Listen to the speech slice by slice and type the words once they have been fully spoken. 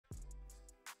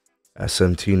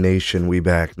SMT Nation, we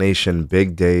back. Nation,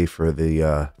 big day for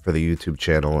the YouTube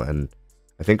channel, and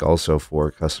I think also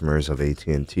for customers of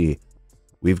AT&T.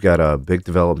 We've got a big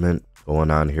development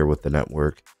going on here with the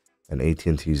network, and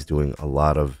AT&T is doing a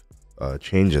lot of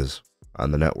changes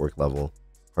on the network level,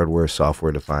 hardware,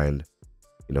 software defined,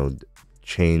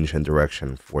 change and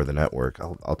direction for the network.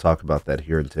 I'll talk about that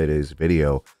here in today's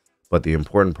video, but the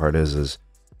important part is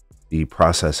the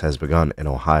process has begun in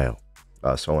Ohio.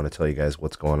 So I want to tell you guys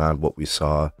what's going on, what we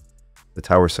saw, the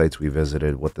tower sites we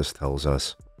visited, what this tells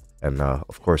us. And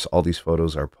of course, all these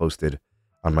photos are posted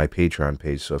on my Patreon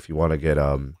page. So if you want to get,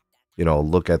 a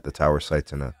look at the tower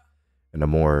sites in a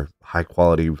more high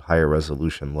quality, higher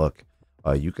resolution look,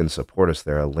 you can support us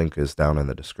there. A link is down in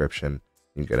the description.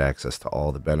 You can get access to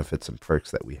all the benefits and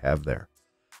perks that we have there.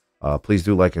 Please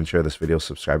do like and share this video,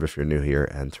 subscribe if you're new here,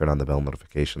 and turn on the bell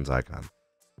notifications icon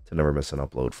to never miss an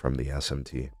upload from the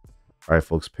SMT. All right,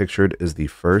 folks, pictured is the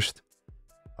first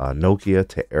Nokia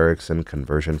to Ericsson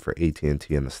conversion for AT&T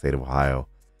in the state of Ohio.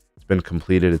 It's been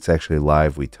completed. It's actually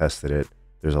live. We tested it.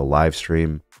 There's a live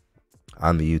stream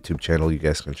on the YouTube channel. You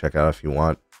guys can check out if you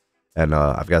want. And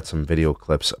I've got some video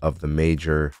clips of the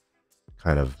major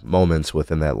kind of moments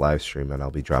within that live stream, and I'll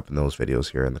be dropping those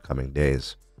videos here in the coming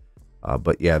days.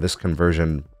 But yeah, this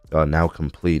conversion now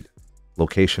complete,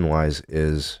 location-wise,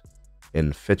 is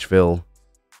in Fitchville,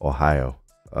 Ohio.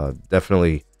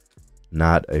 Definitely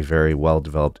not a very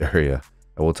well-developed area.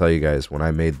 I will tell you guys, when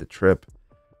I made the trip,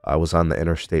 I was on the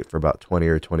interstate for about 20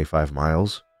 or 25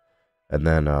 miles, and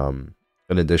then an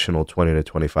additional 20 to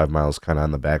 25 miles kind of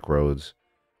on the back roads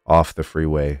off the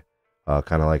freeway,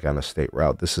 kind of like on a state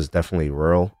route. This is definitely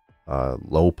rural,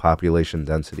 low population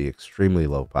density, extremely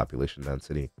low population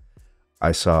density.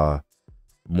 I saw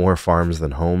more farms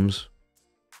than homes.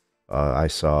 I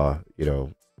saw,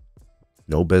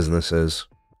 no businesses,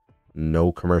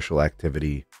 no commercial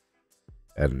activity,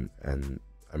 and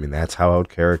I mean, that's how I would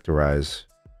characterize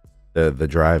the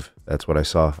drive. That's what I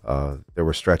saw. There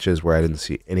were stretches where I didn't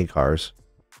see any cars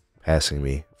passing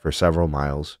me for several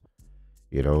miles.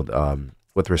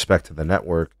 With respect to the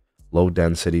network, low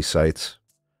density sites,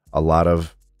 a lot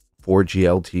of 4G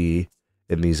LTE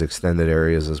in these extended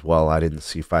areas as well. I didn't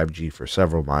see 5G for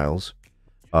several miles,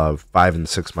 5 and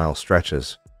 6 mile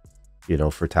stretches,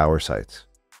 for tower sites.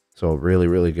 So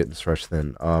really getting stretched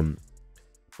thin.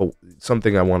 But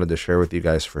something I wanted to share with you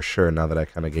guys for sure, now that I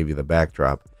kind of gave you the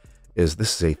backdrop, is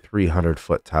this is a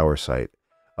 300-foot tower site.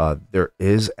 There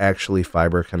is actually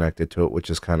fiber connected to it, which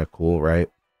is kind of cool, right?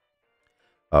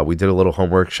 We did a little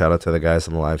homework. Shout out to the guys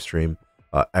on the live stream.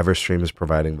 Everstream is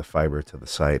providing the fiber to the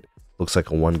site. Looks like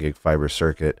a 1 gig fiber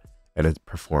circuit, and it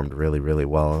performed really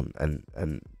well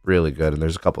and really good. And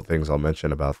there's a couple things I'll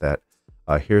mention about that.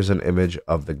 Here's an image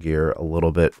of the gear, a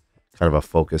little bit kind of a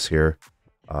focus here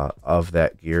of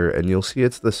that gear, and you'll see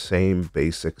it's the same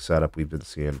basic setup we've been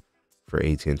seeing for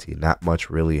AT&T. Not much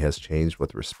really has changed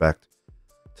with respect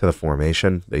to the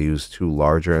formation. They use 2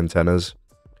 larger antennas,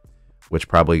 which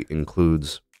probably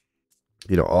includes,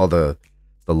 all the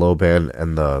low band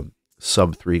and the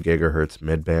sub 3 gigahertz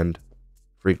mid band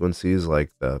frequencies,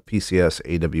 like the PCS,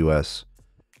 AWS,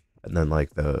 and then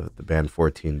like the band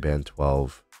 14, band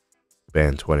 12,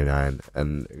 band 29,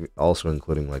 and also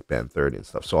including like band 30 and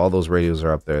stuff. So all those radios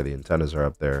are up there. The antennas are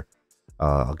up there.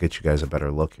 I'll get you guys a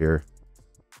better look here.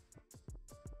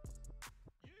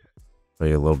 Show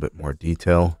you a little bit more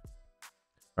detail.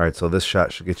 All right, so this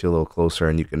shot should get you a little closer,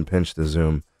 and you can pinch the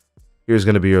zoom. Here's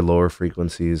going to be your lower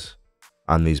frequencies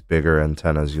on these bigger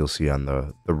antennas you'll see on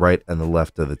the right and the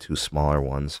left of the 2 smaller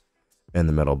ones in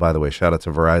the middle. By the way, shout out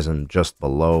to Verizon just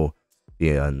below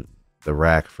the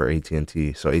rack for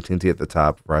AT&T. So AT&T at the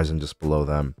top, Verizon just below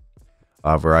them.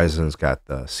 Verizon's got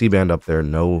the C-band up there,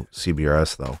 no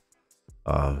CBRS though.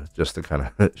 Just to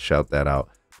kind of shout that out.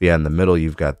 But yeah, in the middle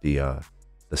you've got the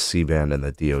C-band and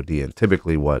the DoD, and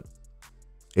typically what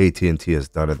AT&T has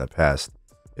done in the past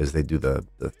is they do the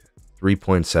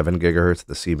 3.7 gigahertz,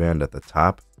 the C-band at the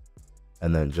top,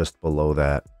 and then just below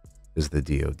that is the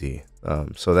DoD.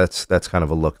 So that's kind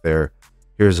of a look there.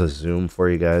 Here's a zoom for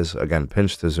you guys. Again,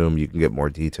 pinch to zoom, you can get more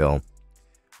detail.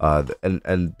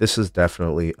 And this is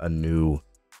definitely a new,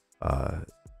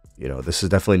 this is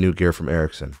definitely new gear from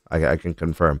Ericsson. I can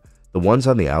confirm. The ones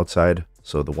on the outside,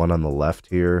 so the one on the left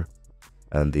here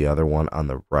and the other one on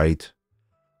the right,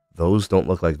 those don't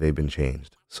look like they've been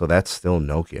changed. So that's still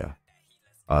Nokia.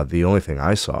 The only thing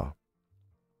I saw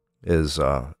is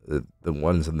the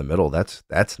ones in the middle. That's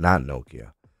not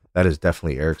Nokia. That is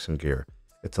definitely Ericsson gear.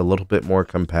 It's a little bit more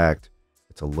compact.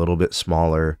 It's a little bit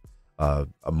smaller, a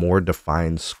more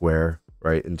defined square,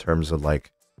 right? In terms of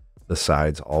like the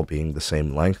sides all being the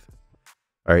same length.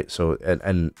 All right, so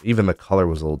and even the color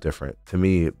was a little different. To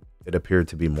me, it appeared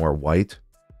to be more white.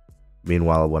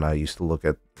 Meanwhile, when I used to look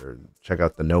at or check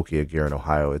out the Nokia gear in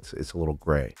Ohio, it's a little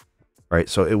gray. Right,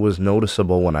 so it was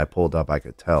noticeable when I pulled up. I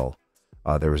could tell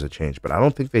there was a change, but I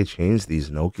don't think they changed these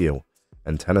Nokia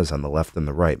antennas on the left and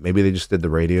the right. Maybe they just did the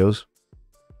radios.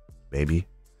 Maybe.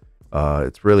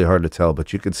 It's really hard to tell,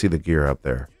 but you can see the gear up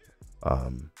there.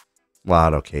 A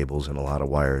lot of cables and a lot of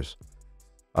wires.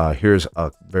 Here's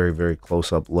a very, very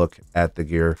close-up look at the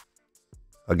gear.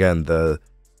 Again, the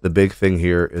big thing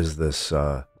here is this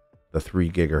the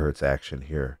 3 gigahertz action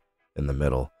here in the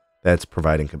middle. That's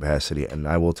providing capacity, and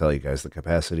I will tell you guys, the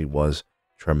capacity was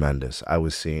tremendous. I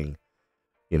was seeing,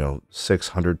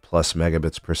 600 plus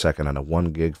megabits per second on a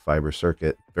 1 gig fiber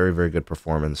circuit. Very, very good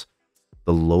performance.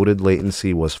 The loaded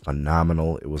latency was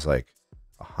phenomenal. It was like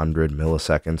 100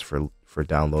 milliseconds for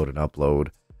download and upload.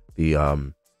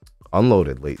 The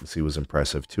unloaded latency was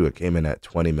impressive too. It came in at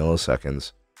 20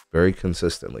 milliseconds very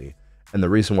consistently. And the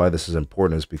reason why this is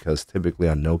important is because typically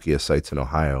on Nokia sites in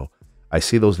Ohio, I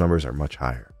see those numbers are much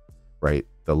higher, right?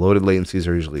 The loaded latencies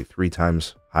are usually 3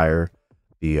 times higher,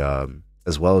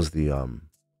 as well as the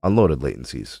unloaded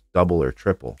latencies, double or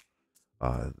triple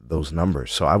those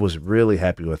numbers. So I was really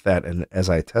happy with that. And as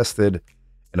I tested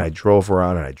and I drove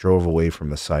around and I drove away from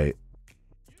the site,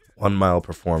 1 mile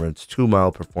performance, 2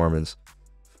 mile performance,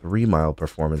 3 mile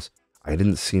performance, I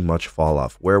didn't see much fall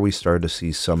off. Where we started to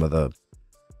see some of the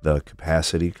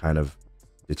capacity kind of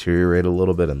deteriorate a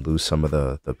little bit and lose some of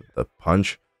the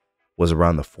punch was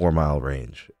around the 4 mile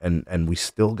range. And we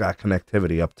still got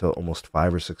connectivity up to almost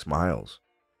 5 or 6 miles.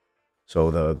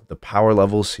 So the power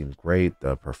levels seem great.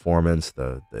 The performance,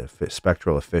 the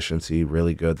spectral efficiency,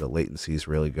 really good. The latency is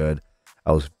really good.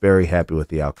 I was very happy with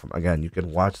the outcome. Again, you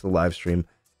can watch the live stream.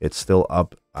 It's still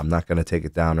up. I'm not going to take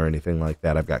it down or anything like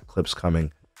that. I've got clips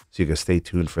coming, so you can stay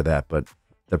tuned for that. But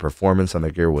the performance on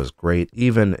the gear was great.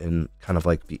 Even in kind of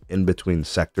like the in-between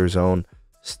sector zone,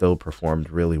 still performed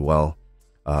really well.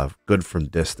 Good from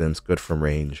distance, good from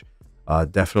range.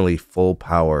 Definitely full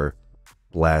power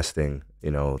blasting,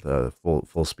 the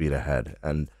full speed ahead.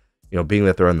 And, being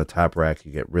that they're on the top rack,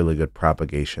 you get really good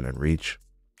propagation and reach.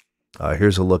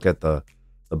 Here's a look at the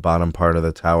bottom part of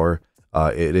the tower.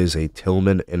 It is a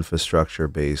Tillman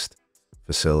infrastructure-based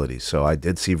facility. So I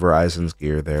did see Verizon's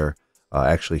gear there.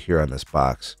 Actually, here on this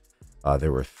box,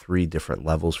 there were 3 different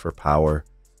levels for power.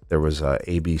 There was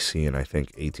A, B, C, and I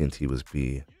think AT&T was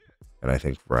B, and I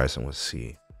think Verizon was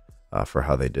C for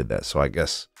how they did that. So I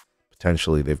guess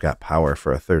potentially they've got power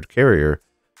for a third carrier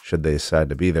should they decide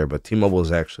to be there. But T-Mobile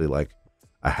is actually like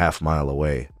a half mile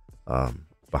away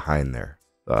behind there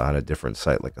on a different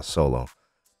site, like a solo.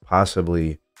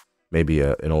 Possibly maybe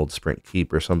an old Sprint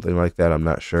Keep or something like that. I'm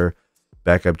not sure.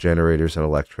 Backup generators and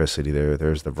electricity there.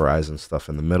 There's the Verizon stuff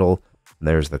in the middle. And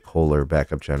there's the Kohler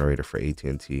backup generator for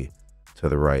AT&T to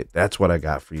the right. That's what I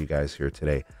got for you guys here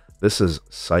today. This is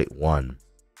Site 1.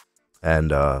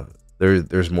 And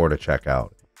there's more to check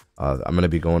out. I'm going to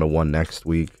be going to one next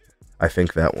week. I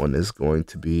think that one is going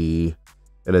to be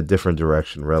in a different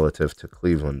direction relative to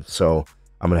Cleveland. So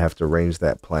I'm going to have to arrange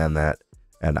that, plan that.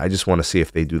 And I just want to see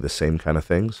if they do the same kind of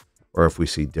things, or if we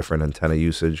see different antenna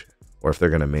usage, or if they're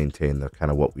going to maintain the kind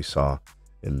of what we saw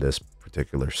in this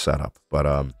particular setup.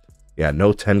 But yeah,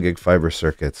 no 10 gig fiber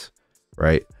circuits,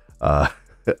 right?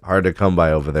 Hard to come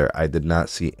by over there. I did not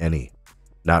see any.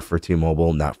 Not for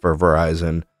T-Mobile, not for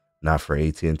Verizon, not for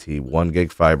AT&T. 1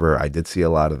 gig fiber, I did see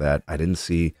a lot of that. I didn't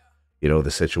see,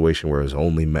 the situation where it was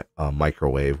only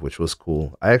microwave, which was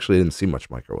cool. I actually didn't see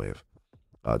much microwave.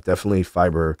 Definitely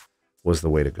fiber was the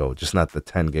way to go, just not the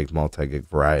 10 gig multi-gig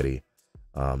variety.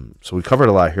 So we covered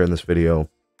a lot here in this video.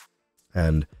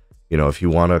 And, if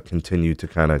you want to continue to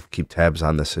kind of keep tabs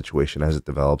on this situation as it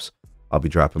develops, I'll be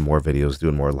dropping more videos,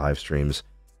 doing more live streams.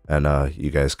 And you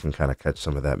guys can kind of catch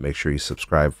some of that. Make sure you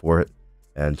subscribe for it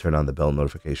and turn on the bell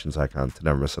notifications icon to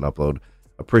never miss an upload.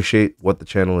 Appreciate what the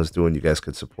channel is doing. You guys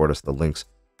could support us. The links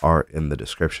are in the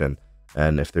description.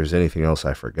 And if there's anything else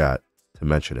I forgot to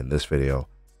mention in this video,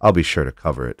 I'll be sure to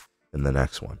cover it in the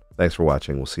next one. Thanks for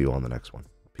watching. We'll see you on the next one.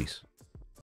 Peace.